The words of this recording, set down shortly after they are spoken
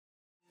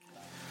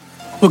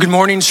Well, good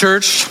morning,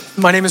 church.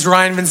 My name is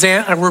Ryan Van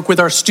Zant. I work with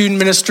our student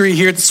ministry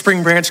here at the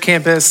Spring Branch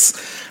campus.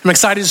 I'm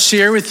excited to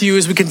share with you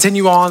as we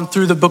continue on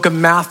through the book of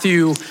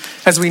Matthew,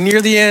 as we near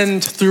the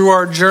end through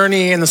our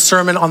journey in the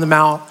Sermon on the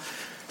Mount.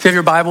 If you have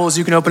your Bibles,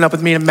 you can open up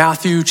with me to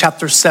Matthew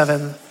chapter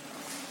 7.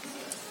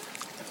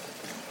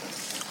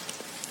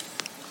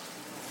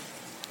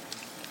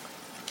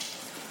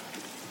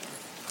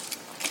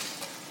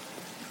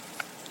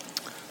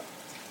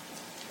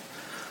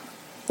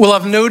 Well,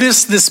 I've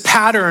noticed this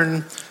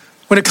pattern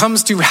when it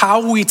comes to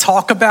how we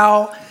talk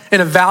about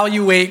and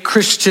evaluate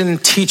Christian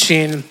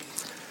teaching. And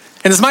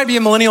this might be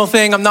a millennial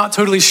thing, I'm not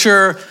totally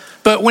sure,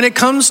 but when it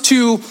comes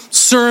to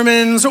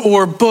sermons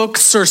or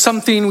books or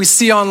something we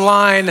see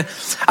online,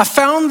 I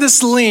found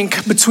this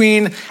link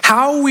between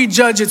how we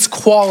judge its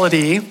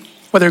quality,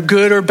 whether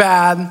good or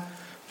bad,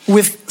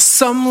 with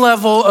some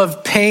level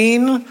of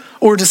pain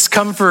or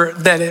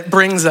discomfort that it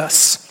brings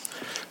us.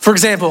 For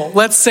example,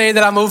 let's say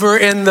that I'm over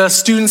in the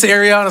students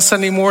area on a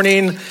Sunday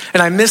morning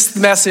and I missed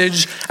the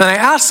message and I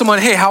ask someone,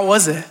 hey, how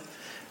was it?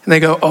 And they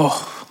go,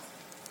 oh,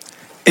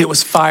 it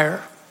was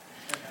fire.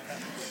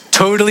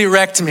 Totally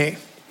wrecked me.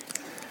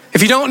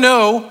 If you don't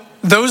know,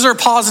 those are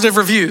positive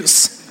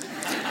reviews.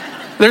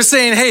 They're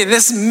saying, hey,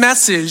 this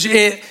message,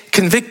 it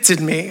convicted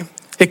me.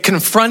 It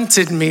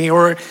confronted me,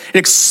 or it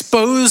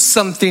exposed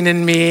something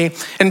in me.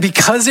 And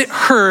because it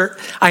hurt,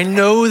 I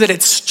know that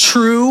it's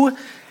true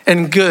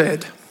and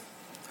good.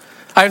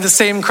 I have the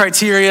same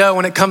criteria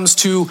when it comes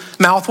to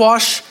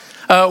mouthwash.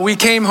 We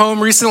came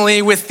home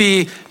recently with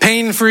the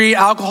pain-free,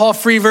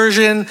 alcohol-free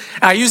version.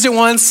 I used it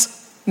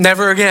once,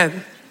 never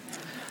again.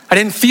 I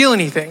didn't feel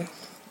anything.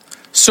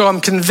 So I'm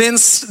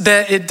convinced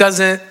that it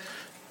doesn't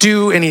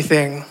do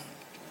anything.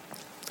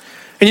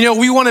 And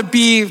we want to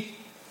be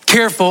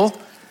careful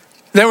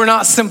that we're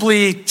not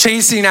simply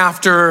chasing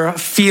after a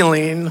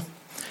feeling.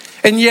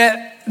 And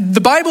yet,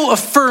 the Bible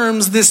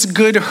affirms this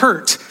good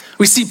hurt.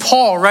 We see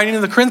Paul writing to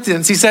the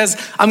Corinthians. He says,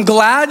 I'm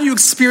glad you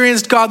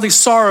experienced godly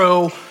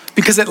sorrow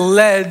because it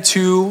led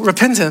to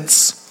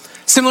repentance.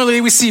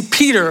 Similarly, we see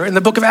Peter in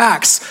the book of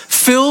Acts,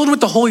 filled with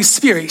the Holy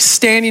Spirit. He's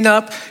standing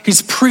up,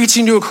 he's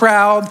preaching to a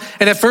crowd,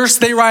 and at first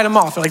they write him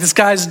off. They're like, this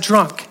guy's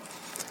drunk.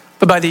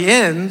 But by the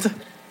end, it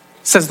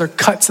says they're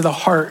cut to the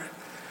heart.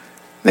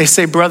 They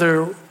say,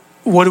 brother,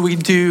 what do we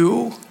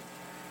do?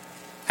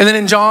 And then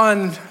in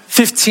John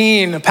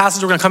 15, a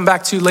passage we're going to come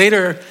back to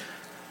later,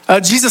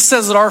 Jesus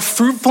says that our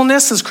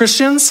fruitfulness as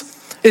Christians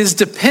is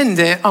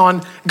dependent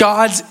on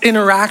God's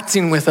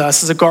interacting with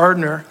us as a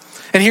gardener.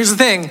 And here's the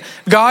thing,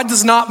 God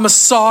does not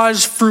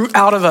massage fruit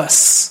out of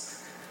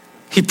us.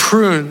 He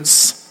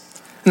prunes.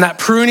 And that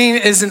pruning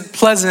isn't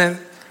pleasant,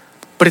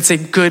 but it's a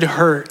good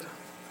hurt.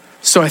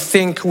 So I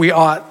think we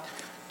ought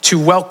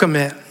to welcome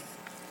it.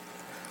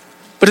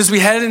 But as we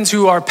head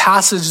into our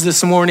passage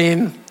this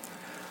morning,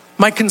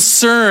 my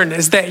concern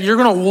is that you're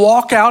going to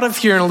walk out of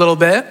here in a little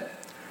bit,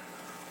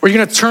 or you're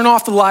going to turn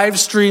off the live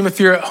stream if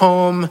you're at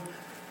home,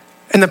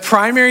 and the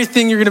primary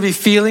thing you're going to be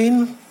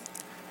feeling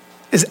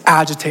is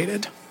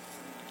agitated.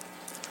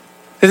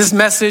 That this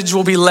message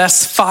will be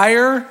less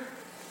fire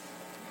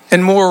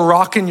and more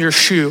rock in your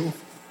shoe.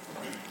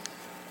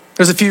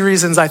 There's a few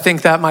reasons I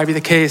think that might be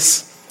the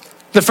case.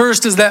 The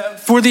first is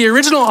that for the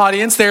original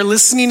audience, they're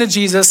listening to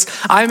Jesus.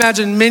 I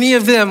imagine many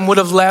of them would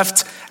have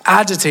left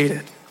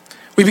agitated.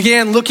 We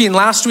began looking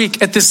last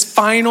week at this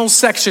final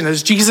section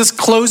as Jesus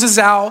closes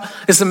out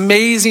this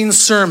amazing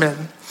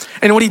sermon.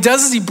 And what he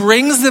does is he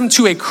brings them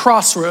to a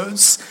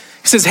crossroads.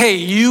 He says, hey,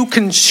 you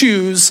can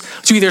choose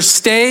to either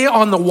stay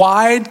on the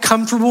wide,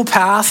 comfortable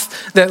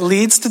path that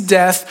leads to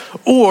death,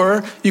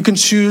 or you can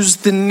choose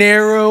the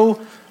narrow,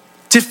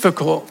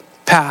 difficult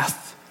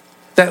path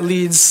that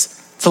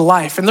leads to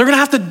life. And they're going to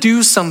have to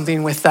do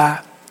something with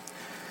that.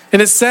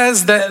 And it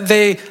says that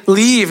they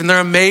leave and they're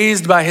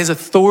amazed by his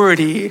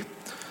authority.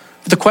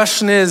 But the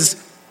question is,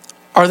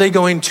 are they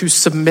going to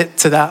submit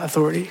to that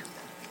authority?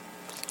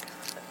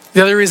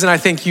 The other reason I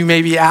think you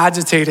may be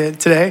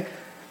agitated today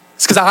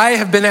is because I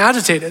have been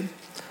agitated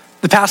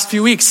the past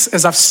few weeks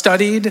as I've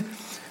studied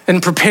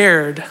and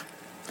prepared.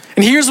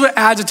 And here's what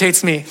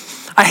agitates me.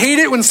 I hate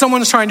it when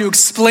someone's trying to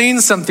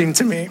explain something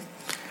to me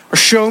or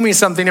show me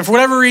something. And for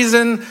whatever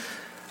reason,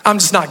 I'm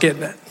just not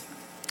getting it.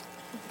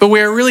 But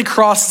where it really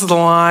crosses the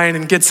line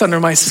and gets under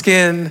my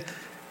skin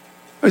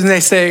is when they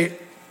say,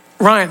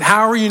 Ryan,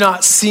 how are you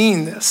not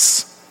seeing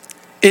this?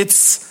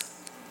 It's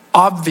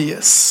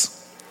obvious.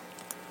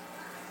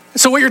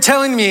 So what you're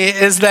telling me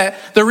is that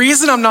the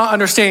reason I'm not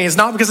understanding is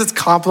not because it's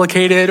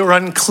complicated or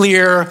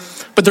unclear,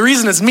 but the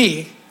reason is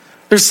me.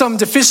 There's some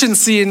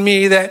deficiency in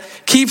me that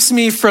keeps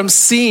me from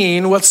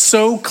seeing what's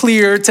so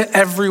clear to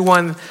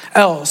everyone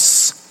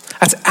else.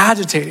 That's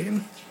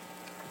agitating.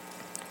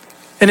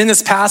 And in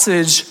this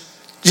passage,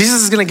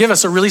 Jesus is going to give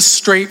us a really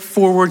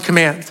straightforward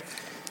command.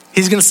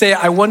 He's going to say,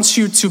 I want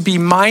you to be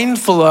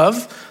mindful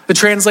of, the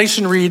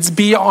translation reads,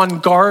 be on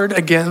guard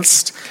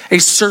against a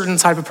certain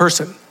type of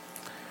person.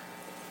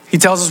 He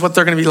tells us what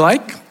they're going to be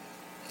like.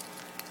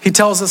 He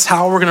tells us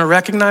how we're going to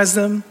recognize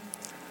them.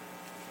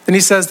 Then he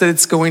says that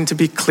it's going to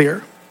be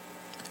clear.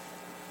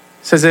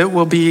 He says it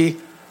will be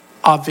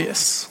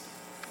obvious.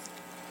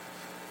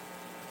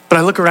 But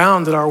I look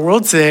around at our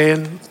world today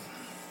and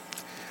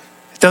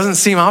it doesn't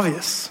seem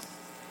obvious.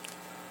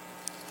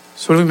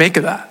 So what do we make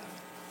of that?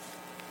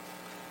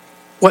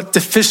 What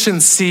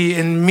deficiency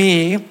in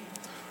me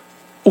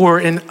or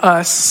in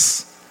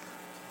us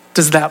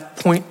does that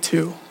point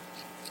to?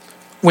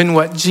 When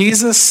what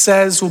Jesus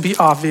says will be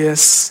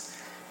obvious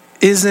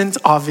isn't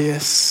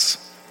obvious,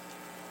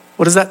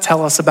 what does that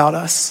tell us about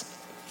us?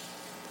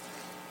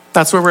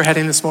 That's where we're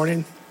heading this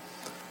morning.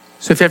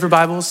 So if you have your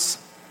Bibles,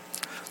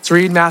 let's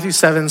read Matthew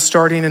 7,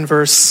 starting in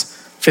verse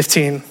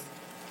 15.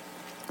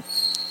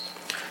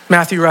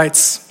 Matthew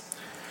writes,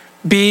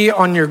 "Be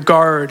on your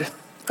guard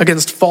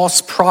against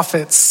false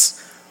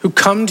prophets who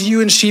come to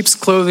you in sheep's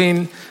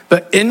clothing,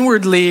 but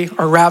inwardly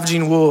are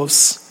ravaging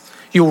wolves.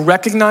 You will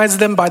recognize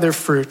them by their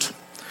fruit.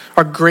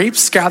 Are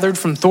grapes gathered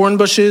from thorn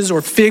bushes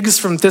or figs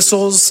from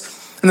thistles?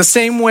 In the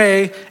same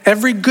way,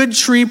 every good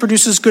tree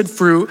produces good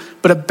fruit,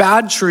 but a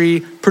bad tree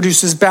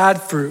produces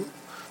bad fruit.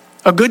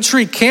 A good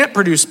tree can't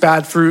produce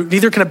bad fruit,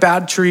 neither can a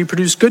bad tree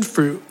produce good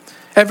fruit.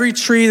 Every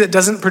tree that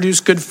doesn't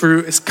produce good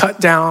fruit is cut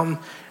down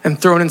and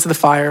thrown into the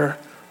fire,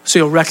 so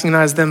you'll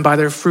recognize them by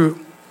their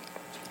fruit.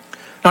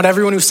 Not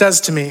everyone who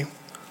says to me,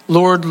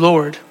 'Lord,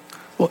 Lord,'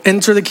 will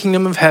enter the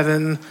kingdom of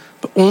heaven,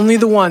 but only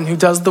the one who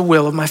does the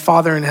will of my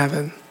Father in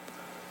heaven.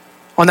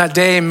 On that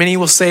day, many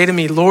will say to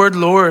me, 'Lord,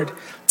 Lord,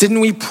 didn't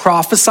we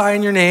prophesy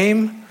in your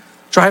name,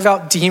 drive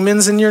out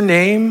demons in your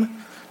name,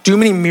 do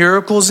many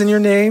miracles in your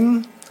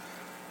name?'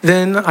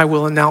 Then I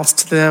will announce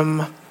to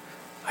them,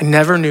 'I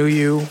never knew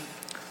you.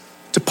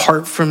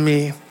 Depart from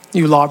me,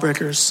 you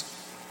lawbreakers.'"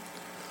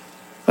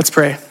 Let's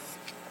pray.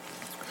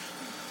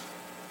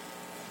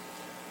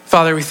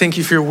 Father, we thank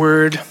you for your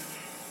word.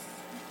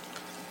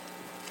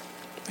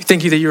 We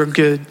thank you that you are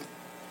good.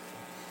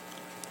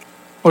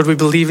 Lord, we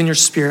believe in your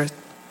Spirit.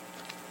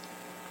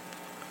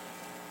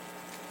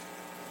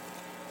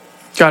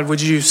 God,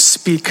 would you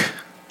speak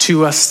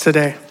to us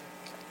today?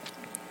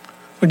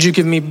 Would you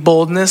give me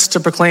boldness to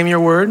proclaim your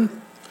word?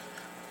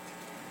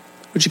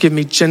 Would you give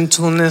me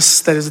gentleness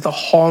that is the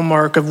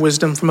hallmark of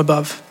wisdom from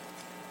above?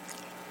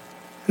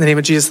 In the name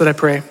of Jesus that I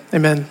pray,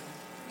 amen.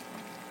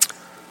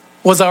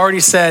 Well, as I already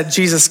said,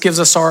 Jesus gives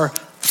us our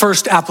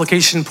first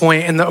application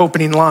point in the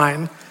opening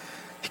line.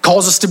 He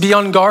calls us to be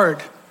on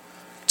guard,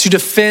 to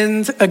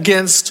defend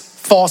against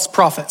false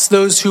prophets,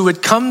 those who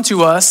would come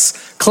to us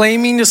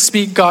claiming to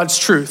speak God's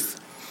truth.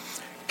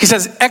 He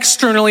says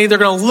externally, they're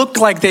going to look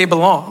like they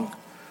belong.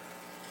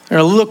 They're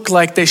going to look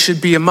like they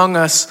should be among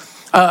us.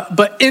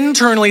 But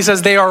internally, he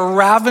says they are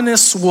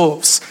ravenous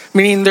wolves,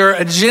 meaning their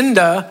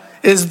agenda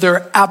is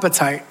their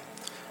appetite.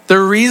 The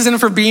reason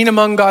for being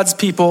among God's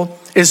people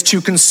is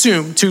to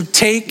consume, to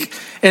take,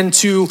 and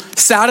to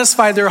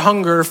satisfy their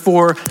hunger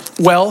for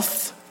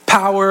wealth,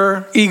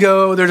 power,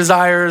 ego, their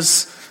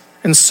desires,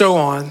 and so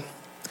on.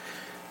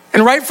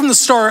 And right from the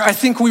start, I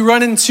think we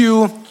run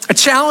into a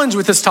challenge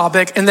with this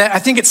topic, and that I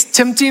think it's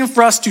tempting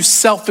for us to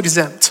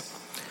self-exempt.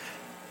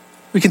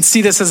 We can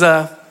see this as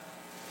a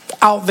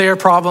out there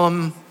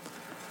problem,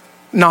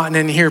 not an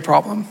in here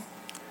problem.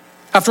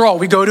 After all,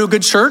 we go to a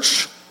good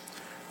church,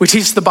 we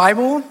teach the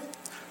Bible.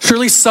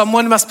 Surely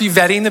someone must be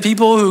vetting the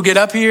people who get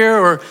up here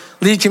or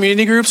lead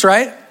community groups,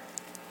 right?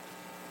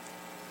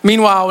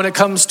 Meanwhile, when it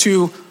comes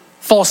to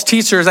false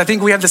teachers, I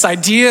think we have this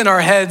idea in our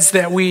heads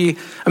that we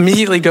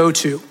immediately go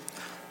to.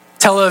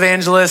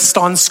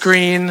 Televangelist on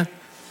screen,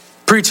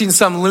 preaching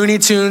some Looney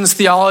Tunes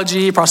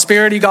theology,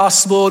 prosperity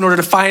gospel in order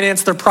to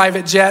finance their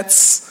private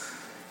jets.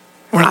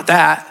 We're not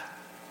that.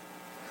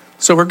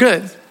 So we're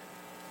good.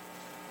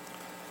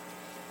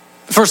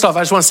 First off,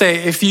 I just want to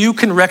say, if you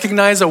can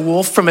recognize a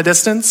wolf from a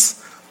distance,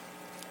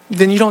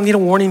 then you don't need a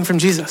warning from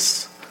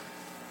Jesus.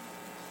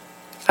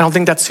 I don't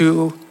think that's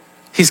who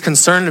he's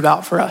concerned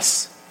about for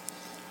us.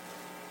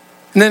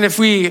 And then if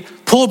we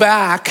pull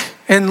back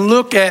and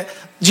look at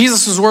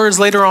Jesus' words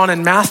later on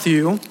in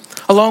Matthew,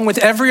 along with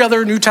every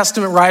other New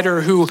Testament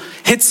writer who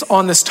hits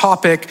on this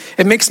topic,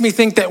 it makes me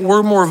think that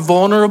we're more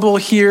vulnerable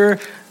here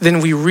than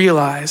we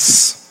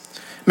realize.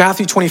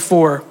 Matthew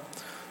 24,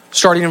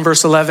 starting in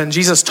verse 11,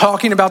 Jesus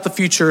talking about the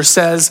future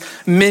says,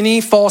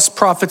 "Many false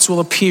prophets will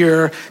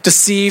appear,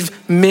 deceive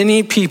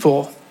many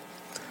people."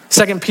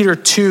 2 Peter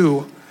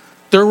 2,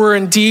 "There were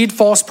indeed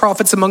false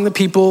prophets among the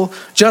people,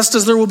 just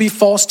as there will be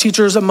false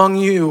teachers among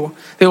you.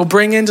 They will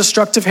bring in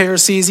destructive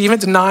heresies, even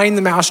denying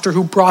the master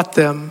who brought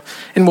them,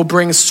 and will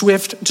bring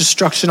swift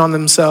destruction on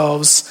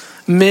themselves.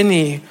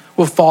 Many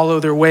will follow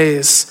their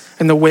ways,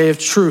 and the way of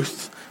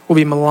truth will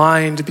be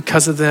maligned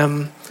because of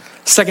them."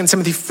 2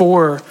 Timothy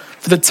 4,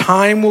 "For the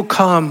time will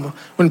come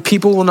when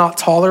people will not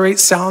tolerate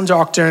sound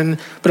doctrine,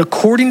 but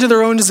according to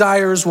their own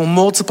desires will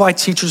multiply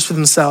teachers for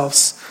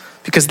themselves,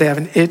 because they have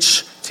an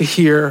itch to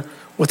hear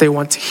what they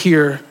want to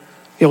hear.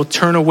 They will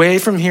turn away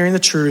from hearing the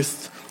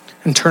truth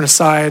and turn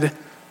aside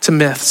to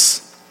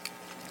myths."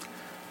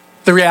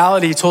 The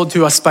reality told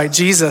to us by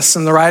Jesus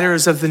and the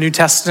writers of the New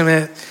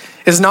Testament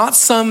is not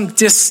some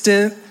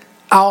distant,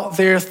 out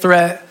there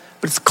threat,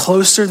 but it's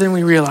closer than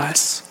we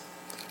realize.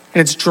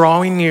 and it's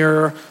drawing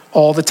nearer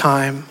all the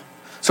time.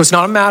 So it's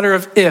not a matter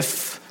of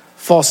if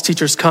false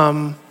teachers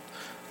come,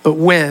 but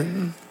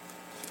when.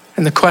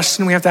 And the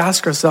question we have to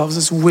ask ourselves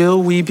is,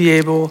 will we be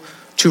able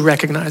to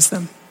recognize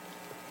them?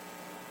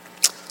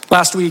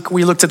 Last week,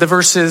 we looked at the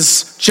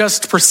verses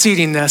just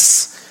preceding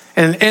this.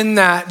 And in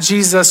that,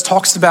 Jesus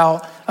talks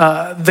about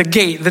the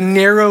gate, the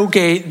narrow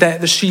gate that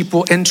the sheep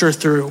will enter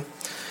through.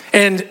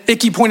 And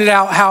Icky pointed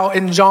out how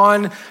in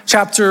John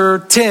chapter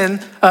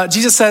 10,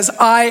 Jesus says,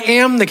 I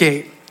am the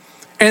gate.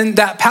 And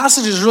that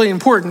passage is really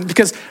important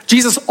because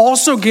Jesus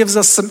also gives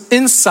us some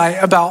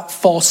insight about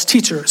false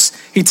teachers.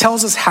 He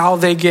tells us how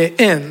they get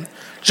in.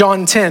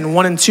 John 10,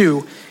 1 and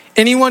 2.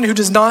 Anyone who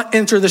does not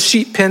enter the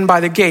sheep pen by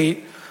the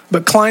gate,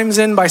 but climbs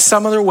in by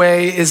some other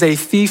way is a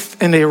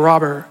thief and a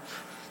robber.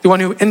 The one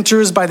who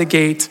enters by the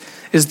gate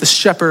is the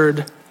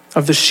shepherd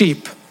of the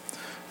sheep.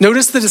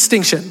 Notice the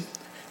distinction.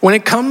 When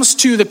it comes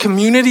to the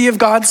community of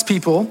God's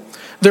people,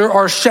 there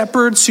are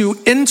shepherds who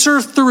enter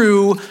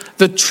through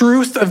the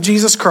truth of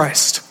Jesus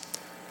Christ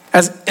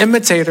as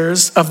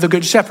imitators of the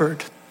Good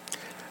Shepherd.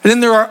 And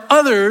then there are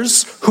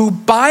others who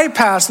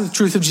bypass the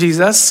truth of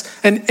Jesus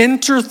and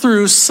enter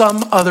through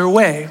some other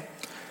way.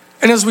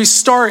 And as we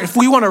start, if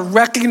we want to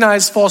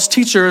recognize false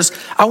teachers,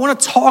 I want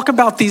to talk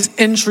about these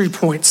entry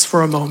points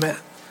for a moment,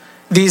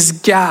 these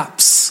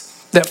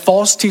gaps that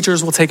false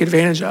teachers will take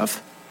advantage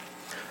of.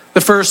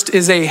 The first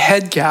is a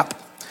head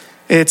gap.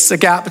 It's a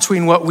gap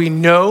between what we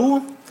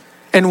know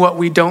and what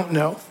we don't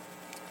know.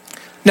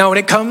 Now, when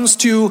it comes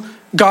to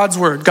God's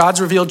word,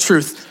 God's revealed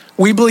truth,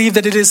 we believe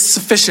that it is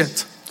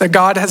sufficient, that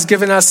God has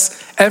given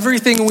us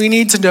everything we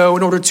need to know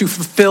in order to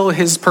fulfill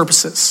his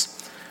purposes.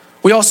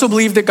 We also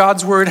believe that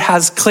God's word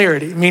has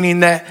clarity, meaning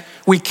that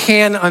we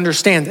can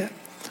understand it.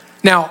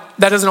 Now,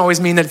 that doesn't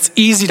always mean that it's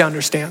easy to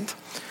understand.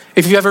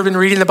 If you've ever been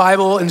reading the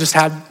Bible and just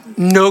had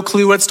no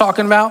clue what it's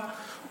talking about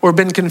or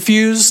been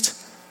confused,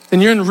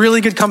 then you're in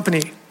really good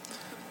company.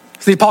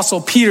 The Apostle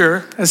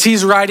Peter, as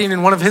he's writing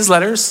in one of his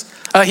letters,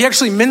 he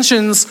actually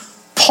mentions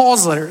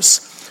Paul's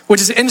letters,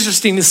 which is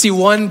interesting to see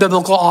one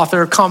biblical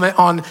author comment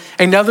on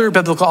another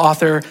biblical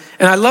author.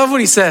 And I love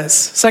what he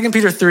says. 2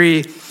 Peter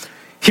 3,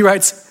 he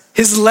writes,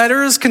 his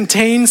letters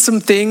contain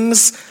some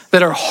things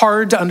that are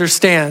hard to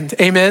understand.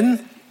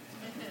 Amen?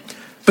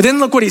 But then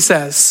look what he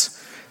says.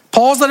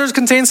 Paul's letters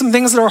contain some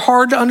things that are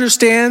hard to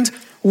understand,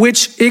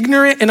 which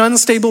ignorant and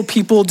unstable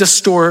people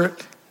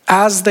distort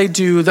as they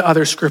do the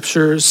other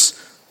scriptures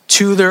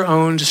to their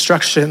own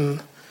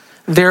destruction.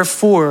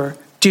 Therefore,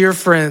 dear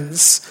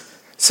friends,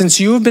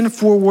 since you have been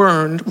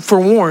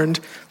forewarned,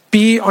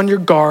 be on your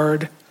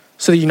guard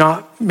so that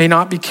you may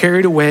not be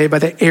carried away by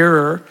the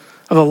error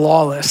of the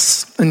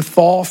lawless and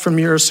fall from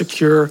your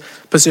secure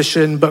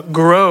position, but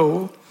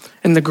grow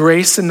in the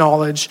grace and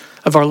knowledge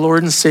of our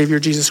Lord and Savior,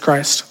 Jesus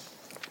Christ.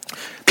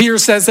 Peter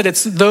says that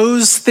it's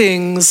those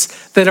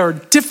things that are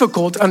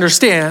difficult to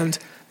understand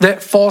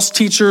that false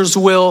teachers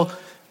will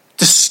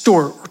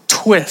distort or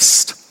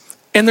twist.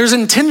 And there's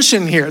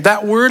intention here.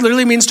 That word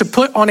literally means to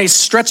put on a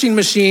stretching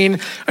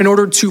machine in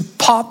order to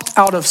pop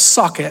out of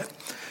socket.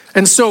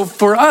 And so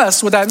for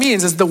us, what that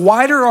means is the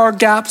wider our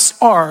gaps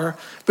are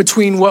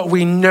between what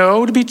we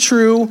know to be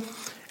true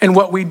and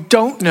what we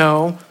don't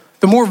know,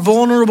 the more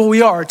vulnerable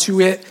we are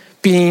to it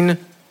being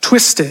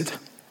twisted.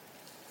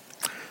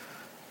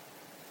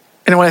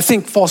 And what I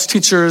think false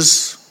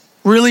teachers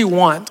really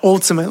want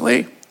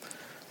ultimately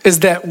is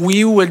that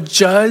we would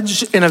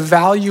judge and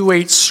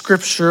evaluate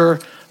Scripture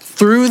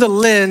through the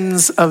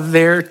lens of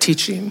their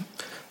teaching,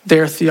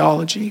 their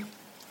theology.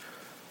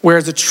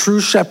 Whereas a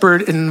true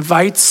shepherd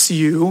invites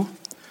you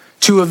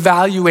to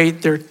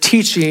evaluate their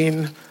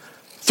teaching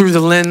through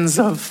the lens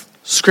of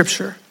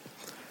Scripture.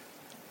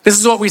 This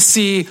is what we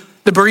see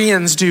the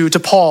Bereans do to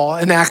Paul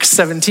in Acts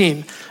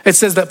 17. It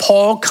says that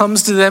Paul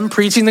comes to them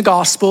preaching the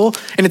gospel,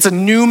 and it's a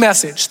new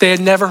message. They had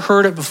never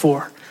heard it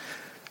before.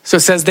 So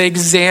it says they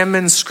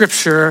examine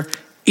Scripture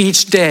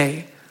each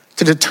day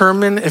to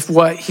determine if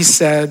what he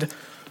said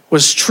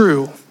was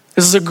true.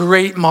 This is a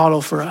great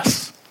model for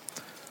us.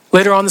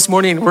 Later on this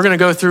morning, we're going to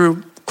go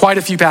through quite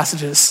a few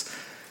passages.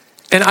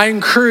 And I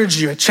encourage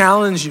you, I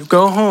challenge you,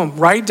 go home,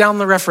 write down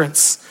the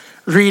reference,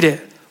 read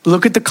it,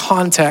 look at the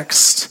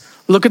context,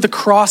 look at the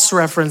cross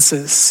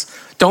references.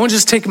 Don't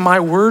just take my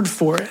word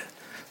for it.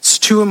 It's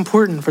too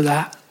important for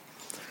that.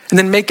 And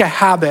then make a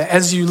habit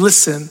as you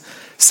listen,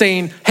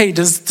 saying, hey,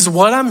 does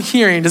what I'm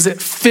hearing, does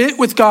it fit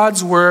with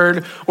God's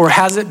word, or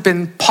has it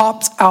been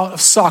popped out of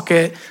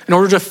socket in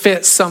order to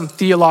fit some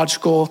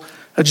theological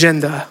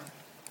agenda?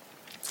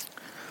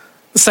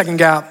 The second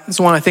gap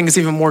is one I think is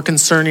even more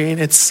concerning.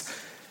 It's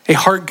a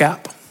heart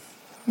gap.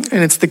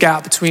 And it's the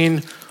gap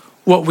between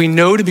what we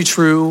know to be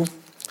true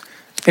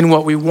and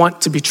what we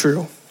want to be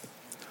true.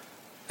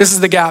 This is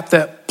the gap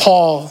that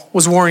Paul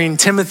was warning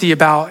Timothy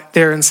about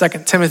there in 2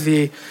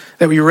 Timothy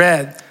that we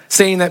read,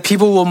 saying that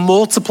people will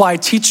multiply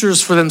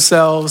teachers for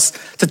themselves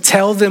to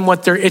tell them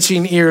what their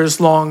itching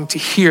ears long to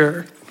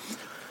hear.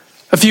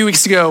 A few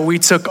weeks ago, we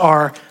took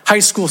our high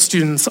school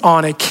students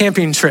on a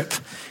camping trip,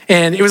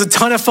 and it was a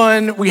ton of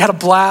fun. We had a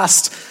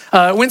blast.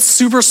 It went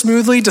super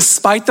smoothly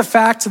despite the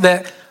fact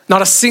that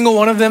not a single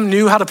one of them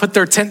knew how to put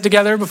their tent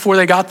together before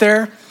they got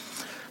there.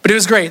 But it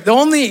was great. The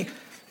only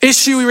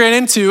issue we ran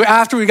into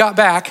after we got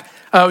back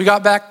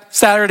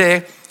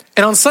Saturday,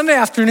 and on Sunday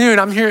afternoon,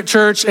 I'm here at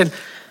church, and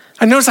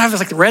I noticed I have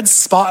this red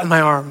spot in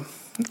my arm.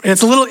 And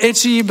it's a little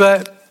itchy,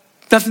 but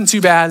nothing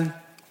too bad.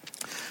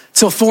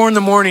 Till 4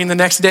 a.m. the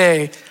next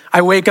day,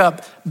 I wake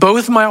up,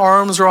 both my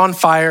arms are on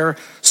fire,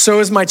 so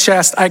is my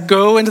chest. I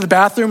go into the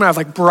bathroom and I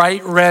have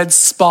bright red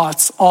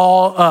spots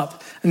all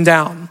up and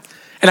down.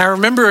 And I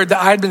remembered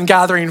that I'd been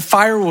gathering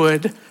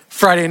firewood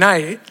Friday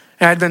night,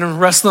 and I'd been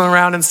wrestling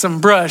around in some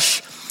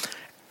brush.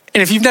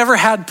 And if you've never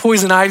had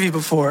poison ivy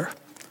before,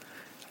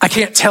 I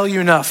can't tell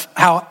you enough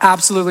how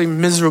absolutely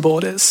miserable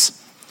it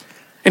is.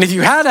 And if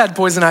you had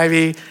poison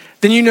ivy,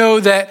 then you know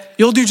that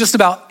you'll do just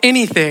about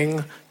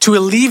anything to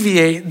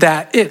alleviate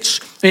that itch.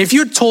 And if you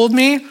had told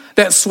me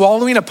that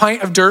swallowing a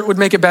pint of dirt would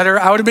make it better,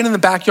 I would have been in the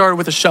backyard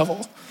with a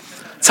shovel.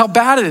 That's how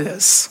bad it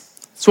is.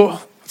 So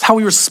it's how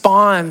we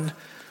respond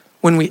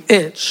when we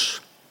itch.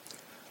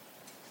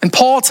 And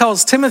Paul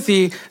tells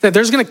Timothy that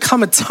there's going to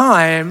come a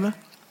time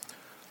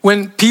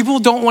when people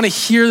don't want to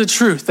hear the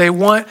truth. They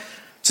want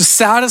to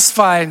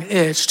satisfy an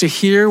itch, to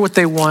hear what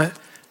they want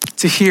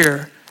to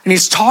hear. And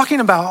he's talking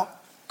about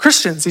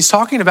Christians. He's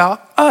talking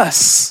about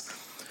us.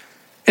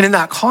 And in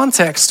that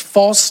context,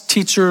 false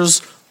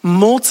teachers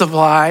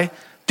multiply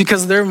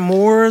because they're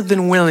more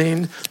than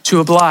willing to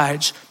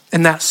oblige.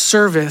 And that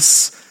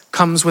service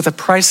comes with a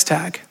price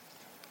tag.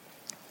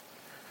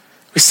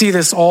 We see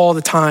this all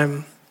the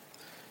time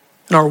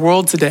in our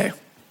world today.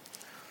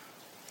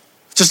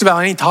 Just about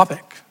any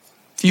topic.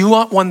 If you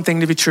want one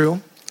thing to be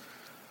true,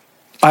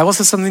 the Bible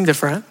says something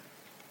different.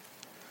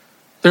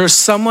 There's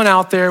someone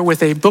out there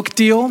with a book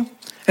deal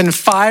and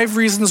 5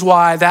 reasons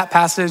why that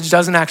passage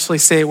doesn't actually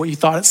say what you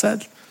thought it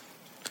said.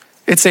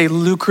 It's a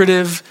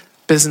lucrative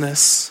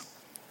business.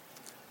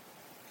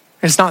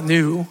 It's not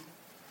new.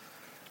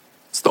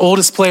 It's the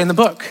oldest play in the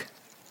book.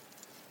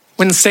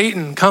 When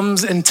Satan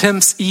comes and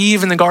tempts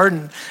Eve in the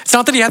garden, it's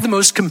not that he had the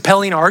most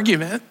compelling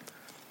argument.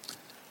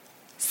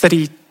 It's that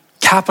he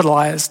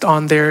capitalized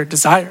on their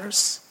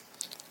desires.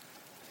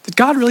 Did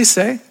God really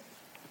say?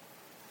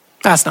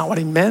 That's not what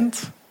he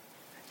meant.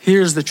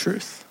 Here's the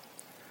truth.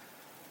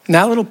 And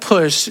that little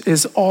push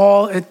is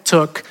all it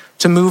took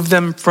to move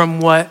them from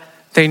what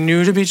they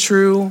knew to be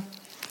true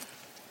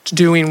to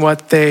doing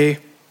what they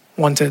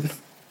wanted.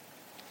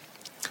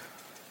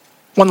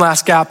 One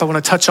last gap I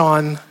want to touch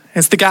on.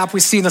 It's the gap we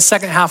see in the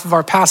second half of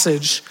our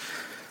passage.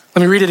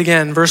 Let me read it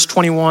again, verse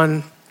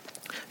 21.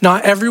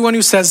 Not everyone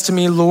who says to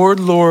me, Lord,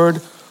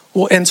 Lord,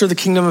 will enter the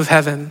kingdom of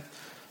heaven,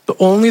 but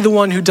only the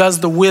one who does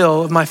the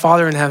will of my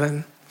Father in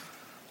heaven.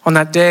 On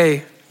that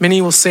day,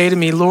 many will say to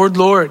me, Lord,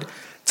 Lord,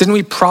 didn't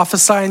we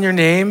prophesy in your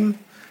name,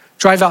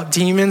 drive out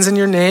demons in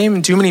your name,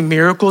 and do many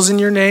miracles in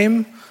your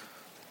name?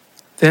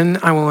 Then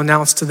I will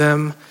announce to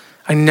them,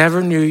 I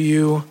never knew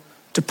you.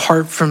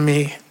 Depart from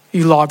me,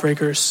 you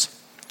lawbreakers.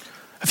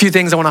 A few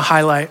things I want to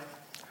highlight.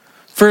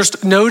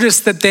 First,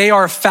 notice that they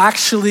are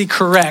factually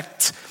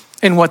correct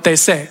in what they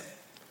say.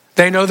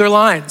 They know their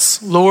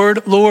lines,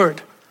 Lord,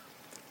 Lord.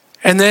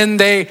 And then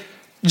they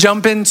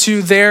jump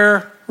into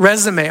their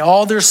resume,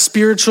 all their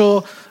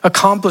spiritual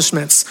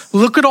accomplishments.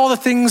 Look at all the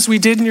things we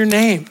did in your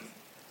name.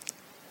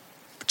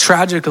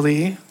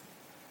 Tragically,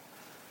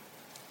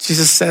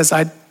 Jesus says,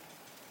 I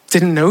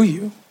didn't know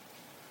you.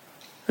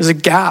 There's a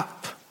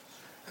gap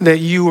that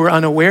you were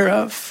unaware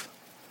of.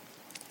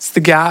 It's the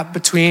gap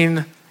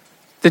between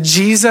the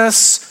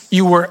Jesus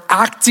you were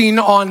acting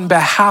on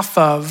behalf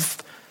of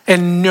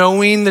and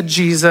knowing the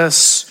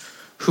Jesus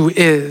who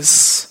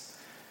is.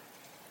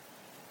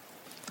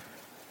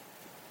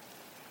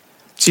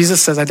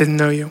 Jesus says, I didn't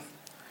know you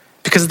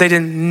because they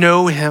didn't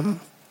know him.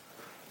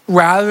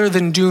 Rather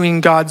than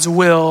doing God's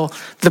will,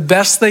 the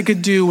best they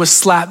could do was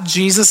slap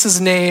Jesus'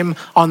 name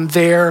on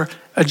their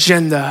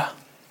agenda.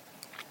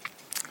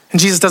 And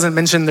Jesus doesn't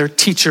mention their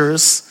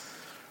teachers,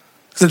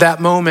 because at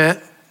that moment,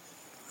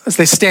 as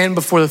they stand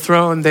before the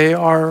throne, they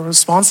are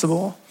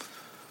responsible.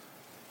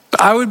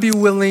 But I would be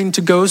willing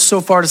to go so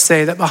far to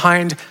say that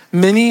behind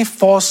many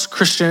false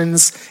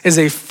Christians is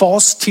a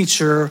false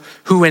teacher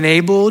who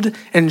enabled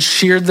and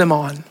cheered them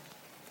on.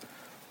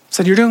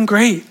 Said, you're doing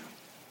great.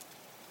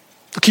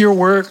 Look at your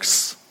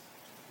works.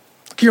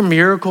 Look at your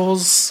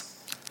miracles.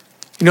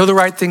 You know the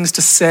right things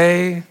to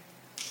say.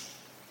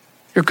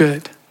 You're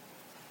good.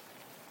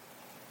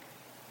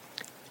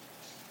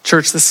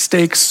 Church, the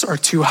stakes are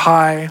too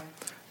high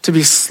to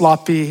be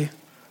sloppy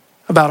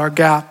about our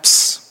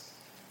gaps.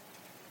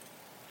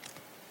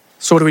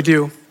 So what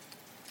do?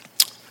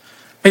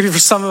 Maybe for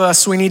some of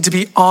us, we need to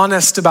be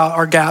honest about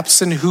our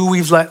gaps and who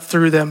we've let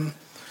through them.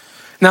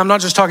 Now, I'm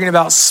not just talking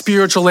about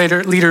spiritual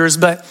leaders,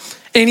 but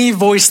any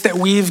voice that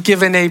we've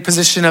given a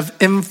position of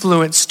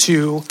influence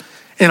to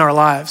in our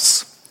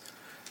lives.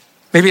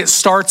 Maybe it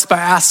starts by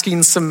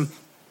asking some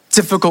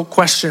difficult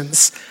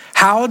questions.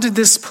 How did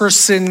this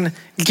person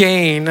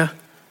gain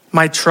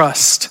my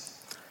trust?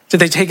 Did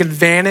they take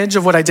advantage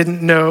of what I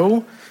didn't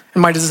know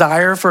and my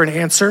desire for an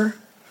answer?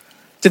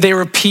 Did they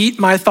repeat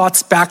my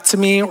thoughts back to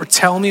me or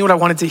tell me what I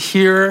wanted to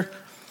hear?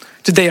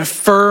 Did they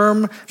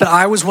affirm that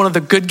I was one of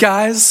the good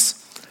guys,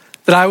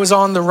 that I was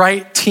on the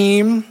right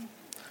team?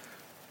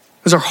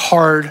 Those are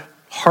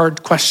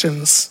hard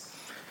questions.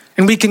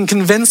 And we can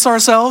convince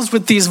ourselves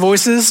with these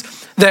voices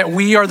that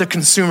we are the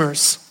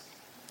consumers.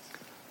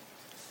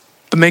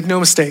 But make no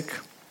mistake,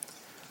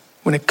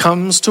 when it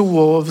comes to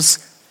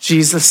wolves,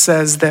 Jesus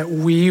says that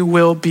we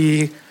will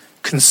be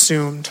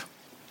consumed.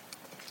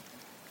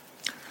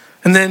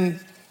 And then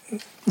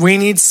we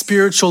need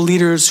spiritual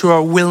leaders who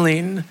are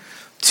willing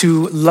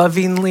to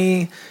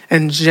lovingly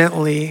and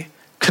gently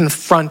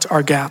confront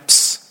our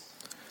gaps.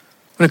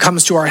 When it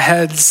comes to our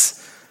heads,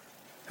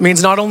 it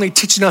means not only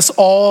teaching us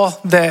all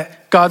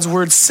that God's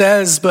word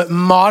says, but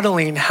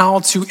modeling how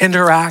to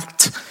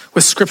interact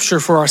with Scripture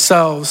for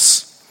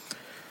ourselves.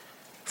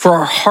 For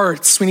our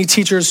hearts, we need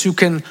teachers who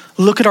can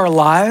look at our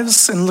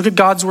lives and look at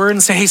God's word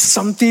and say, hey,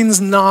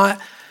 something's not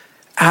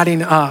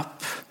adding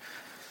up.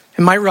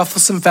 It might ruffle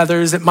some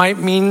feathers. It might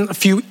mean a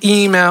few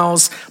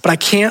emails, but I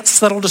can't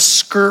settle to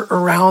skirt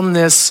around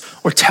this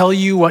or tell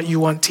you what you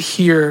want to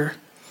hear.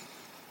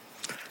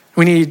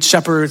 We need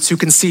shepherds who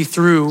can see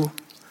through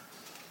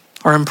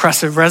our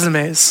impressive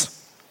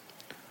resumes,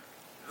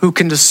 who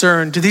can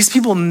discern, do these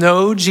people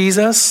know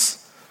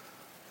Jesus,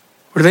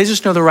 or do they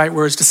just know the right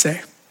words to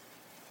say?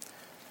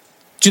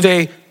 Do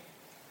they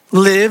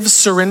live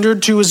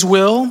surrendered to his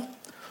will,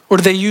 or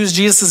do they use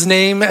Jesus'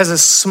 name as a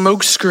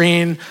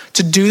smokescreen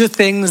to do the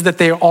things that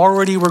they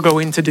already were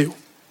going to do?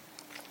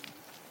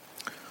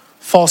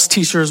 False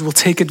teachers will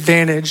take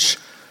advantage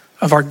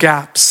of our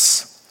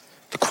gaps.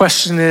 The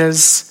question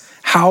is,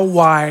 how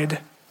wide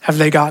have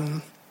they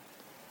gotten?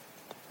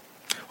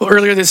 Well,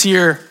 earlier this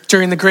year,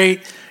 during the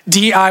great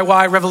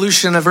DIY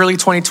revolution of early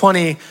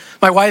 2020,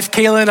 my wife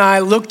Kayla and I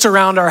looked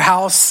around our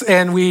house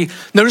and we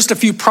noticed a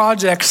few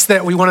projects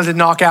that we wanted to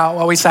knock out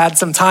while we had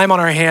some time on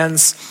our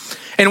hands.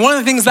 And one of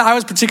the things that I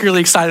was particularly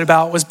excited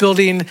about was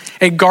building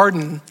a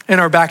garden in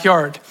our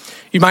backyard.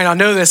 You might not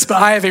know this, but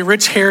I have a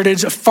rich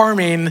heritage of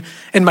farming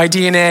in my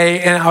DNA,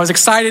 and I was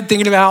excited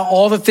thinking about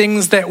all the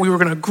things that we were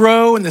gonna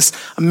grow in this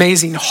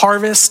amazing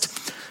harvest.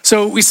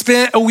 So we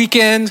spent a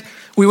weekend.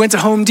 We went to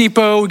Home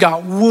Depot, we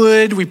got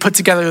wood, we put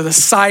together the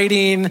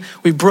siding,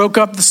 we broke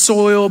up the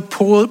soil,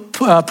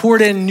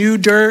 poured in new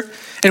dirt,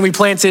 and we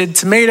planted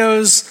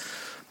tomatoes,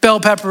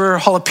 bell pepper,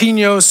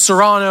 jalapenos,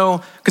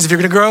 serrano, because if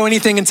you're gonna grow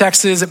anything in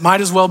Texas, it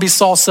might as well be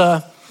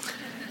salsa.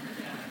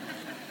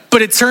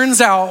 But it turns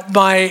out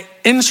my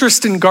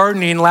interest in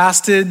gardening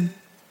lasted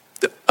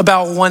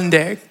about one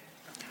day.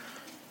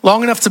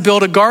 Long enough to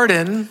build a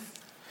garden,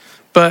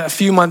 but a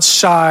few months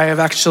shy of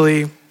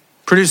actually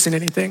producing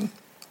anything.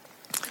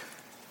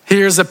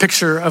 Here's a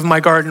picture of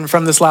my garden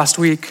from this last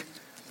week.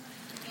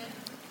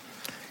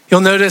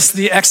 You'll notice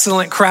the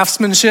excellent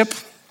craftsmanship.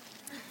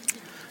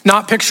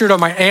 Not pictured are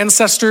my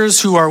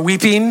ancestors who are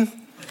weeping,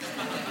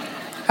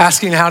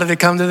 asking how did it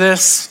come to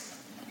this?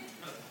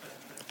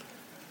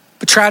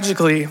 But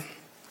tragically,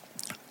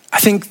 I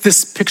think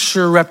this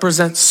picture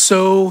represents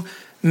so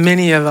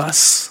many of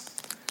us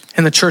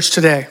in the church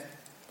today.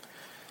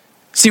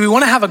 See, we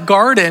want to have a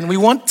garden, we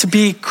want to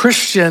be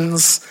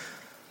Christians,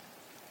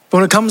 but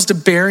when it comes to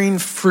bearing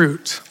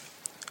fruit,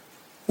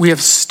 we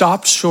have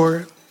stopped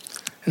short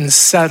and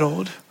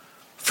settled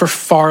for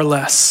far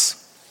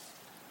less.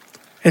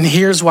 And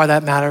here's why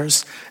that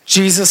matters.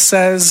 Jesus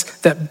says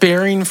that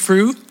bearing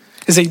fruit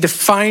is a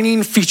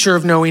defining feature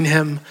of knowing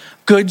him.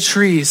 Good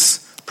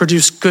trees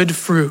produce good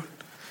fruit,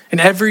 and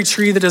every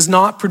tree that does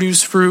not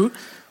produce fruit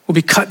will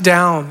be cut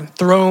down and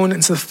thrown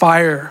into the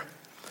fire.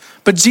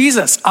 But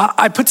Jesus,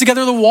 I put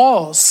together the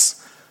walls.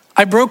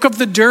 I broke up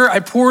the dirt,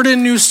 I poured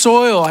in new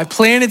soil, I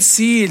planted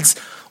seeds.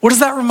 What does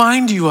that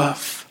remind you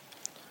of?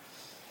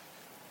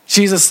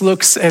 Jesus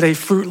looks at a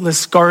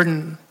fruitless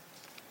garden,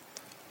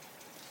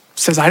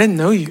 says, I didn't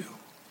know you.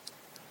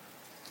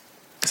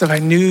 Because if I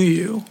knew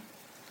you,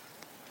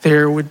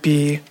 there would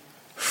be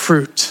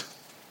fruit.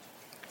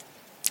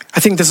 I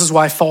think this is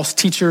why false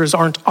teachers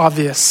aren't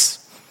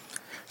obvious.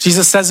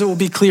 Jesus says it will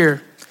be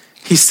clear.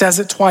 He says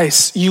it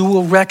twice. You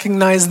will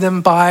recognize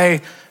them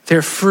by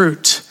their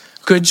fruit.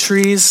 Good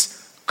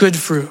trees, good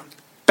fruit.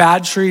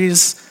 Bad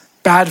trees,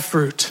 bad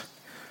fruit.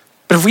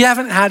 But if we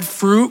haven't had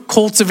fruit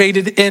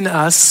cultivated in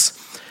us,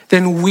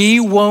 then we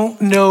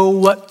won't know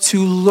what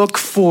to look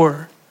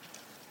for.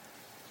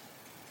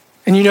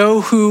 And you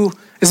know who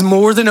is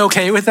more than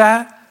okay with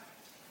that?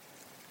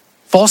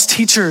 False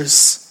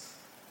teachers,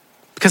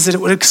 because it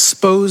would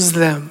expose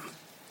them.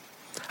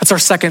 That's our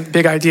second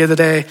big idea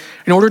today.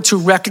 In order to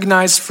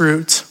recognize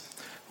fruit,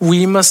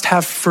 we must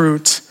have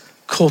fruit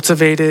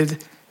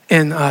cultivated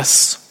in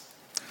us.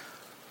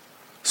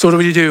 So what do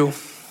we do?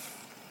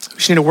 We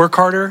should need to work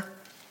harder,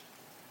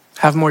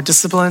 have more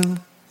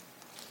discipline?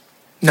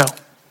 No.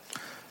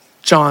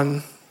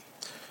 John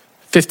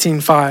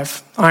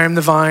 15:5. I am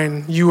the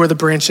vine, you are the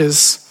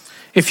branches.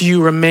 If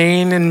you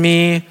remain in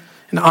me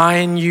and I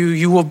in you,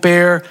 you will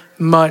bear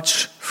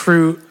much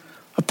fruit.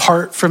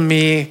 Apart from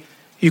me,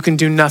 you can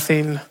do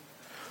nothing.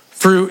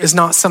 Fruit is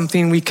not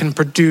something we can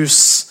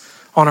produce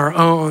on our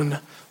own.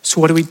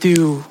 So what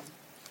do?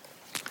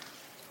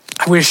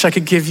 I wish I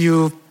could give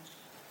you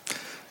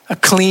a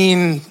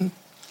clean,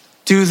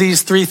 do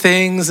these 3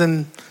 things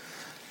and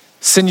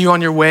send you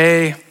on your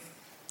way.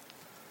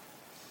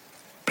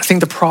 But I think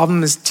the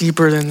problem is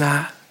deeper than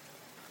that.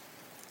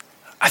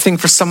 I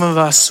think for some of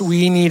us,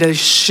 we need a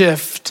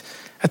shift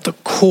at the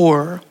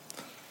core of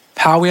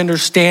how we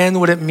understand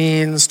what it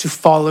means to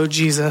follow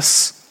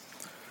Jesus.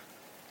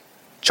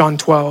 John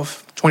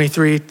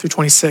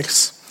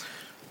 12:23-26.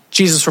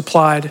 Jesus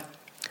replied,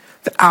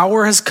 "The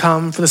hour has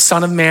come for the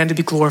Son of Man to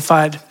be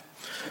glorified.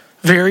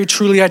 Very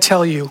truly I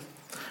tell you,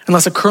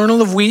 unless a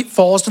kernel of wheat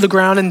falls to the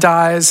ground and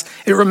dies,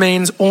 it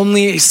remains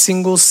only a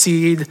single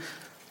seed.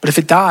 But if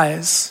it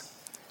dies,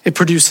 it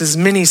produces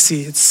many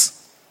seeds.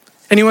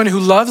 Anyone who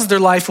loves their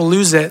life will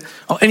lose it,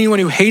 while anyone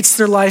who hates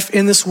their life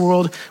in this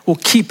world will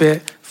keep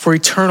it for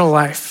eternal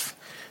life.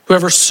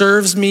 Whoever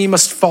serves me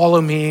must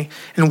follow me,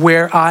 and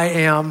where I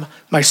am,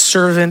 my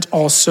servant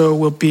also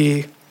will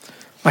be.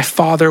 My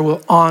Father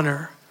will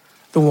honor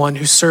the one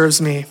who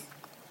serves me."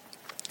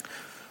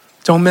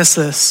 Don't miss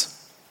this.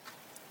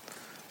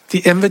 The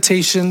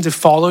invitation to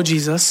follow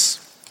Jesus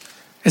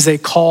is a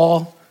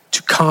call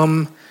to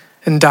come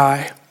and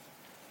die.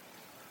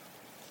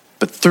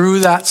 But through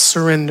that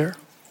surrender,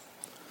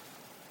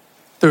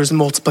 there's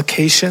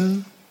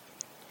multiplication,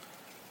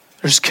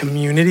 there's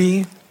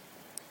community,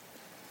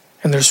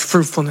 and there's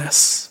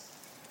fruitfulness.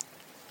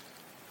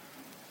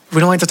 We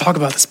don't like to talk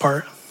about this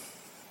part.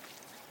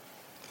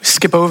 We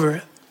skip over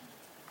it.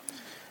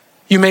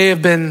 You may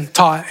have been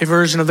taught a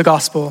version of the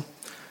gospel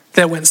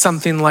that went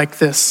something like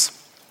this: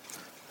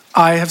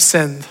 I have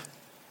sinned.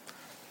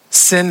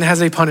 Sin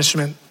has a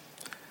punishment.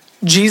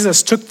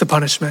 Jesus took the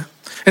punishment.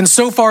 And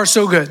so far,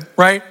 so good,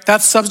 right?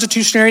 That's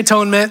substitutionary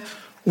atonement.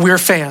 We're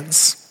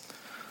fans.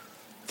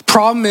 The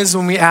problem is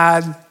when we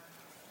add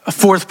a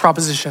 4th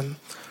proposition.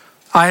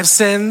 I have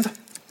sinned.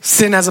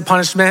 Sin has a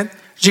punishment.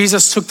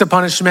 Jesus took the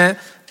punishment.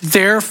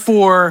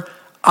 Therefore,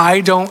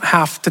 I don't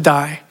have to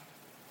die.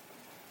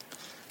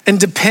 And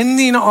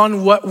depending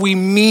on what we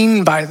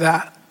mean by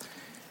that,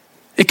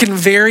 it can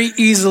very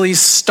easily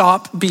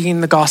stop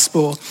being the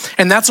gospel.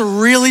 And that's a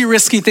really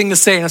risky thing to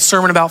say in a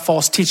sermon about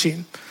false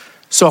teaching.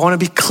 So I want to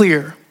be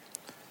clear.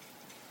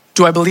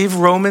 Do I believe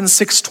Romans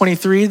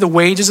 6:23, the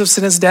wages of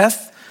sin is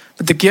death,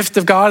 but the gift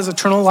of God is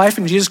eternal life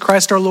in Jesus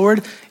Christ our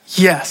Lord?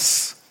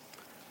 Yes.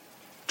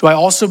 Do I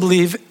also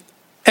believe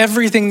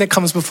everything that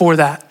comes before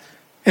that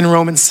in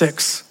Romans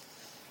 6?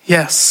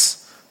 Yes.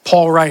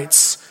 Paul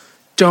writes,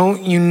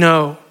 "Don't you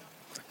know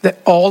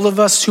that all of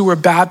us who were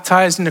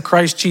baptized into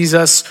Christ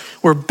Jesus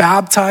were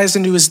baptized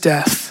into his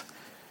death?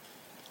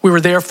 We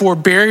were therefore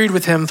buried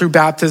with him through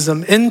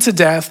baptism into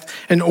death,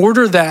 in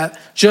order that,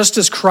 just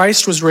as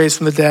Christ was raised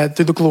from the dead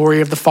through the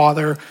glory of the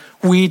Father,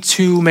 we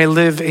too may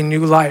live a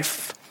new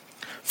life.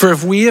 For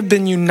if we have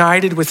been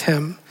united with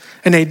him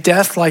in a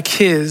death like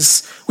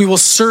his, we will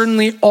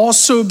certainly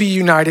also be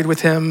united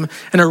with him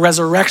in a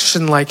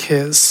resurrection like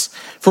his.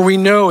 For we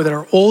know that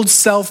our old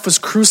self was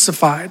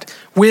crucified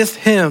with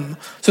him,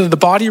 so that the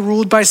body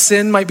ruled by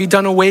sin might be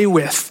done away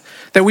with,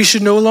 that we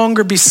should no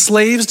longer be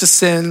slaves to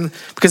sin,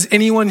 because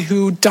anyone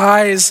who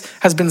dies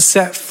has been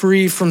set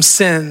free from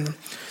sin.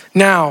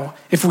 Now,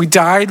 if we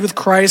died with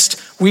Christ,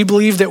 we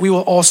believe that we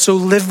will also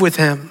live with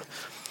him.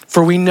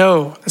 For we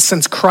know that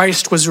since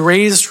Christ was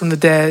raised from the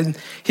dead,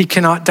 he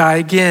cannot die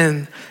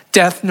again.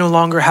 Death no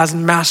longer has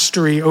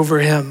mastery over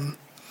him.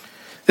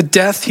 The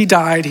death he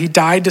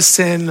died to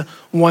sin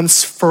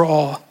once for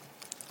all.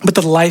 But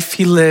the life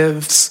he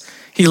lives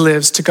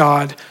to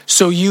God.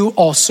 So you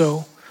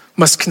also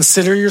must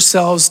consider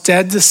yourselves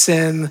dead to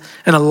sin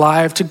and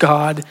alive to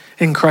God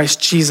in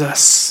Christ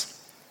Jesus."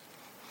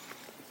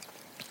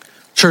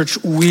 Church,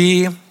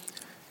 we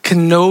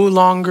can no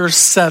longer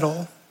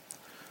settle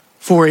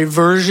for a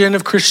version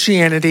of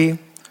Christianity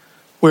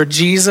where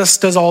Jesus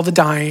does all the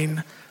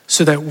dying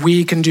so that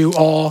we can do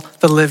all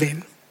the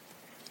living.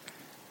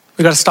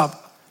 We got to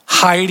stop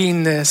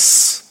hiding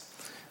this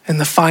in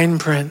the fine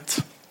print,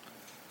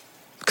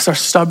 because our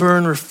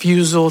stubborn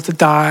refusal to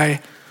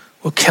die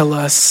will kill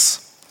us.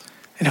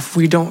 And if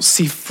we don't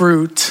see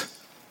fruit,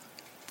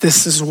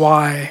 this is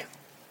why.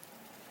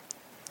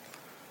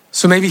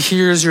 So maybe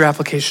here's your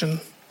application.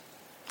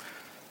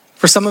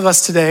 For some of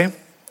us today,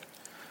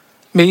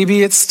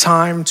 maybe it's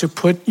time to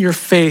put your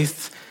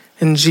faith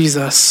in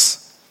Jesus.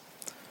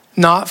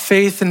 Not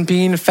faith in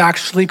being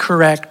factually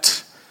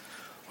correct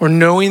or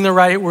knowing the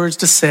right words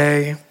to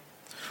say,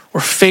 or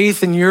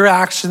faith in your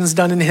actions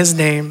done in his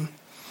name,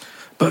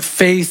 but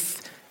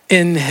faith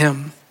in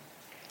him.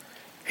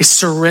 A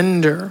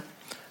surrender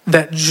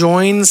that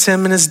joins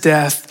him in his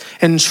death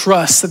and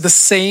trusts that the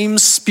same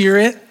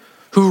Spirit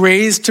who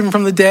raised him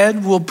from the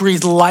dead will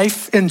breathe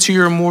life into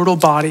your mortal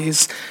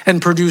bodies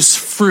and produce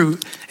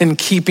fruit in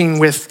keeping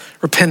with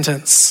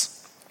repentance.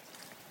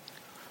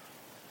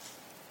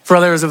 For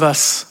others of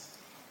us,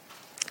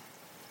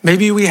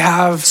 maybe we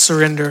have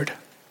surrendered,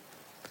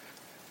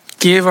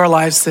 gave our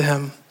lives to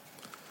him.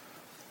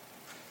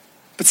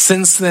 But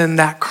since then,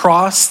 that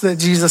cross that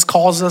Jesus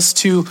calls us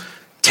to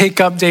take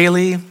up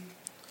daily,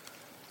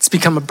 it's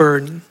become a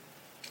burden.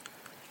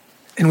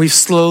 And we've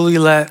slowly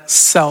let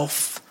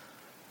self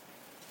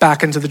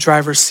back into the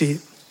driver's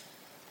seat.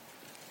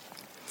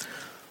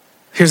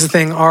 Here's the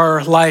thing,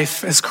 our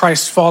life as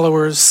Christ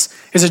followers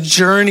is a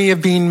journey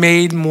of being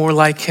made more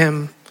like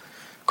him.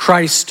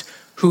 Christ,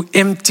 who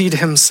emptied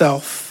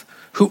himself,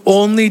 who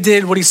only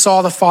did what he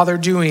saw the Father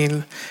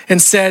doing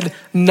and said,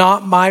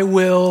 not my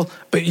will,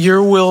 but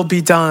your will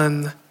be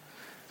done.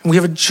 And we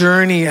have a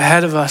journey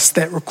ahead of us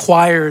that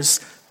requires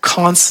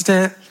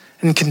constant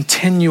and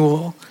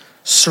continual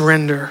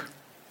surrender.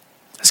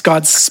 As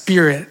God's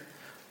Spirit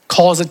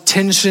calls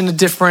attention to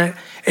different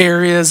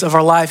areas of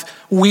our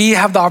life, we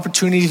have the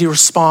opportunity to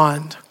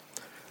respond.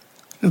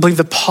 I believe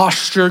the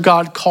posture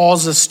God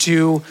calls us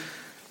to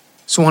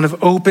is one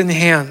of open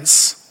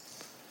hands,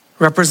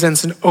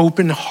 represents an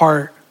open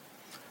heart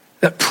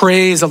that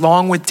prays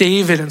along with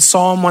David in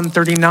Psalm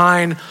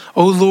 139,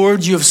 "O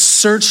Lord, you have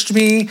searched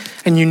me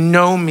and you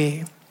know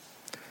me.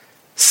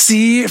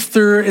 See if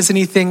there is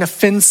anything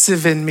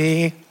offensive in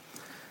me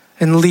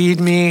and lead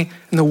me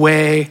in the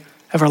way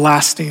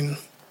everlasting."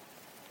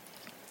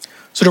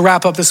 So to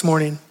wrap up this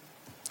morning,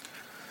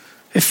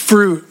 if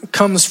fruit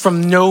comes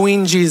from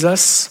knowing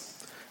Jesus,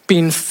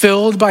 being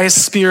filled by his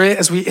Spirit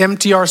as we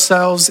empty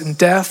ourselves in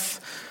death,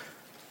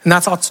 and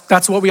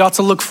that's what we ought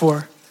to look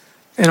for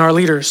in our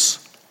leaders.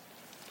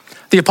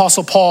 The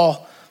Apostle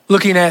Paul,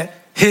 looking at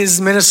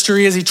his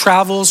ministry as he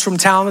travels from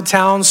town to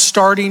town,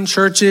 starting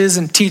churches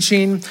and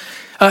teaching,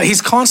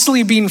 he's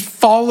constantly being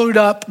followed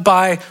up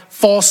by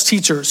false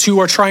teachers who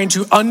are trying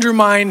to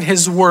undermine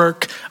his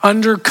work,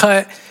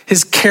 undercut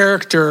his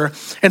character.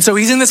 And so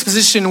he's in this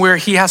position where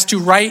he has to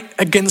write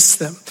against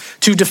them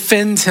to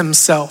defend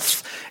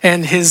himself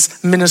and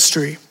his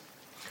ministry.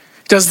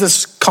 He does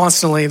this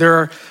constantly. There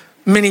are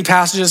many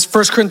passages,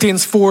 1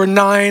 Corinthians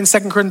 4:9,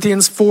 2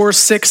 Corinthians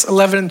 4:6,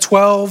 11, and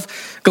 12,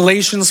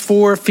 Galatians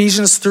 4,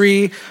 Ephesians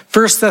 3,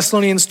 1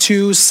 Thessalonians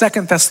 2,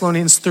 2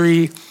 Thessalonians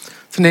 3,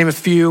 to name a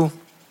few.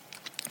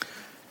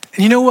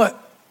 And you know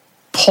what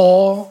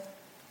Paul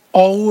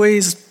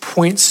always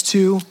points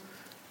to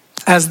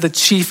as the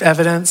chief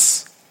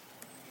evidence?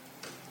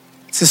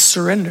 It's his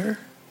surrender.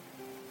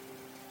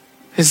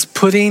 His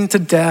putting to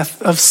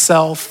death of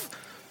self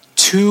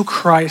to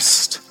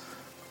Christ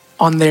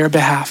on their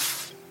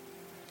behalf.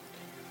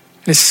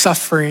 His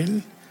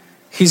suffering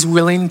he's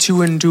willing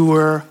to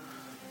endure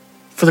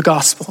for the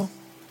gospel.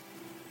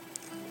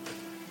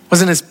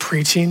 Wasn't his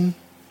preaching?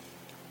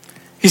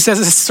 He says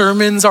his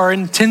sermons are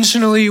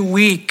intentionally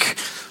weak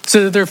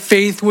so that their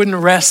faith wouldn't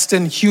rest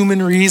in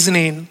human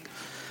reasoning.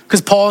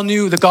 Because Paul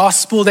knew the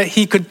gospel that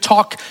he could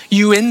talk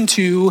you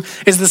into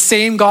is the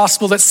same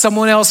gospel that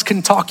someone else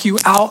can talk you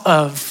out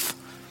of.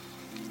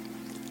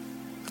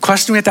 The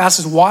question we have to ask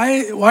is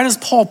why does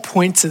Paul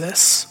point to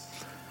this?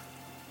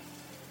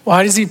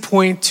 Why does he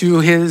point to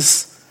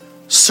his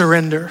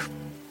surrender?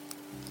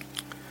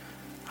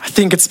 I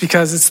think it's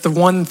because it's the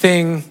one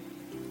thing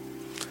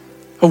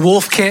a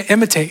wolf can't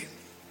imitate.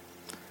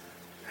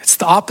 It's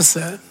the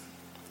opposite.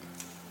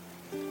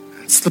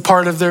 It's the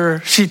part of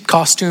their sheep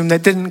costume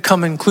that didn't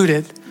come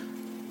included.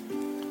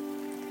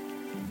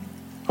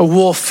 A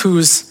wolf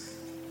whose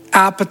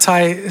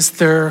appetite is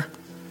their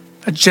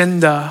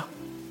agenda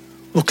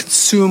will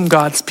consume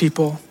God's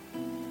people.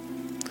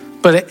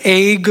 But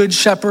a good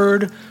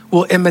shepherd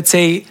will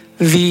imitate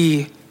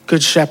the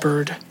good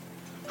shepherd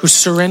who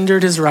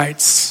surrendered his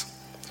rights,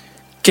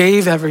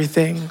 gave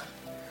everything,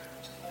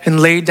 and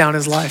laid down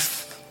his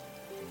life.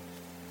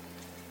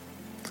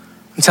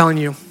 I'm telling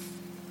you,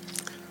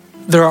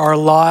 there are a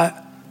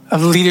lot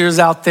of leaders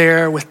out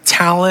there with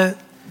talent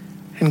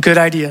and good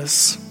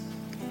ideas.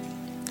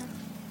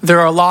 There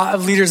are a lot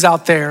of leaders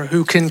out there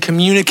who can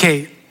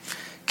communicate,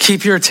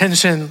 keep your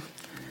attention,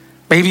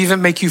 maybe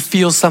even make you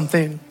feel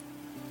something.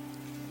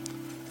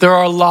 There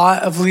are a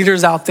lot of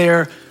leaders out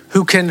there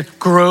who can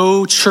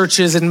grow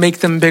churches and make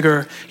them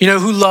bigger. You know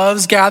who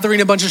loves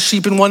gathering a bunch of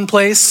sheep in one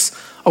place?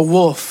 A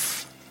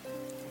wolf.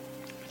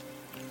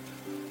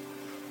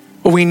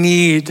 What we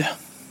need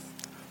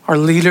are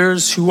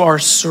leaders who are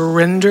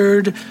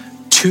surrendered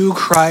to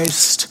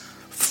Christ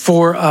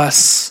for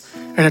us,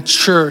 and a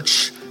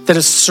church that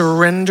is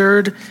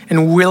surrendered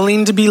and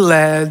willing to be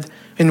led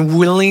and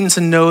willing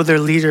to know their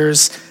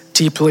leaders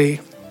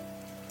deeply.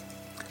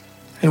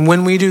 And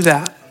when we do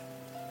that,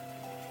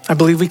 I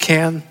believe we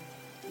can.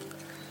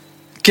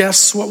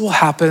 Guess what will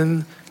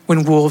happen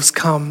when wolves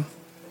come?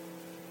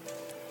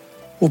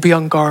 We'll be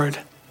on guard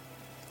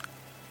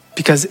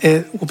because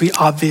it will be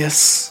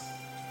obvious.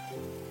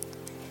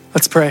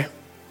 Let's pray.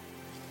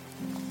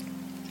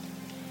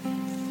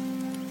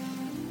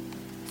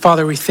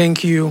 Father, we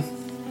thank you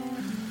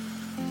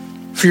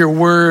for your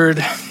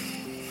word,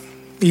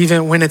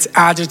 even when it's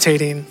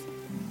agitating.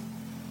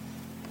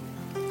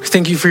 We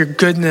thank you for your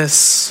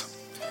goodness,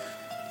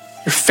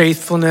 your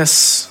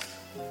faithfulness,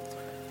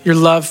 your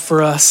love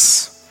for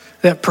us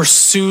that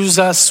pursues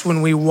us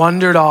when we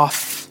wandered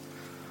off.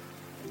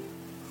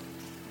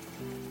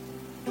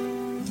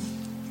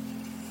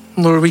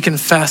 Lord, we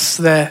confess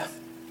that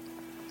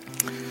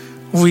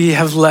We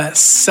have let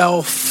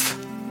self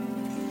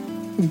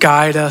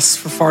guide us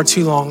for far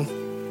too long.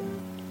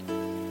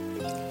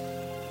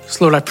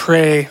 So Lord, I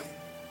pray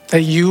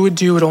that you would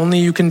do what only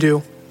you can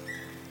do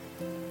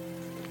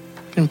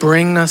and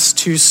bring us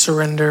to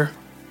surrender,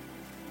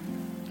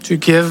 to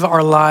give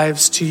our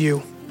lives to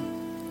you.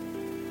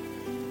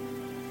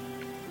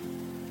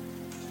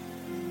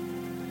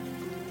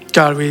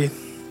 God, we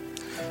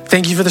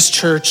thank you for this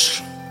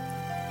church.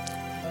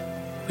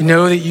 We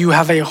know that you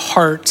have a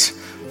heart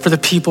for the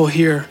people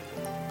here,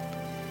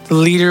 the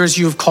leaders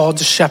you have called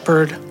to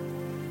shepherd.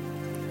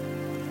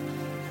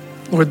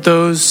 Lord,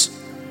 those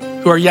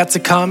who are yet to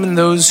come and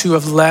those who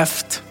have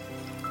left.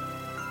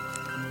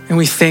 And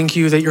we thank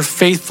you that your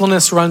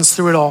faithfulness runs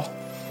through it all.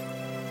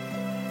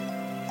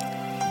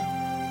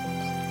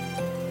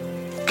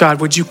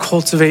 God, would you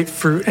cultivate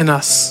fruit in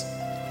us?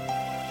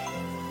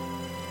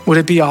 Would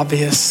it be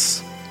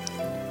obvious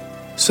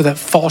so that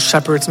false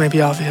shepherds may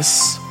be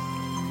obvious?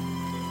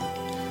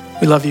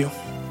 We love you.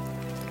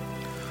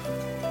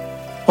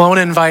 Well, I want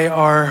to invite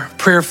our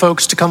prayer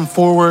folks to come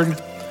forward.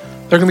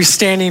 They're going to be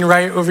standing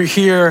right over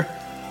here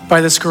by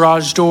this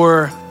garage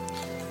door.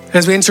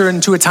 As we enter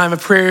into a time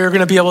of prayer, you're going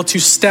to be able to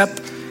step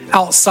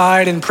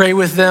outside and pray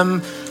with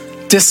them,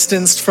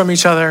 distanced from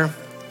each other.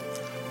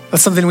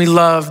 That's something we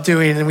love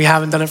doing, and we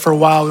haven't done it for a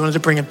while. We wanted to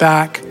bring it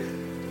back.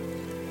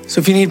 So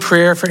if you need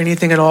prayer for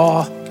anything at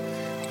all,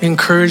 we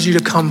encourage you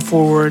to come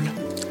forward.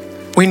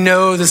 We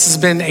know this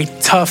has been a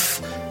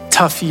tough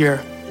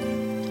year,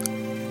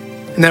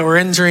 and that we're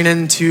entering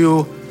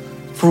into,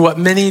 for what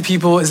many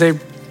people is a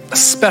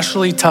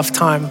especially tough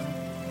time.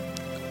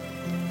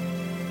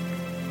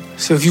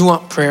 So if you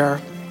want prayer,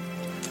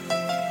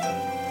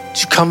 would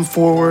you come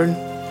forward?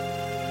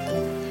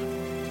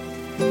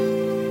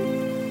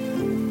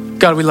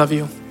 God, we love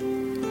you.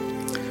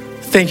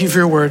 Thank you for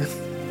your word.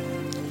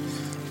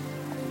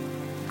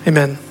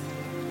 Amen.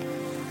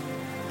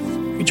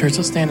 Church,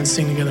 let's stand and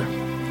sing together.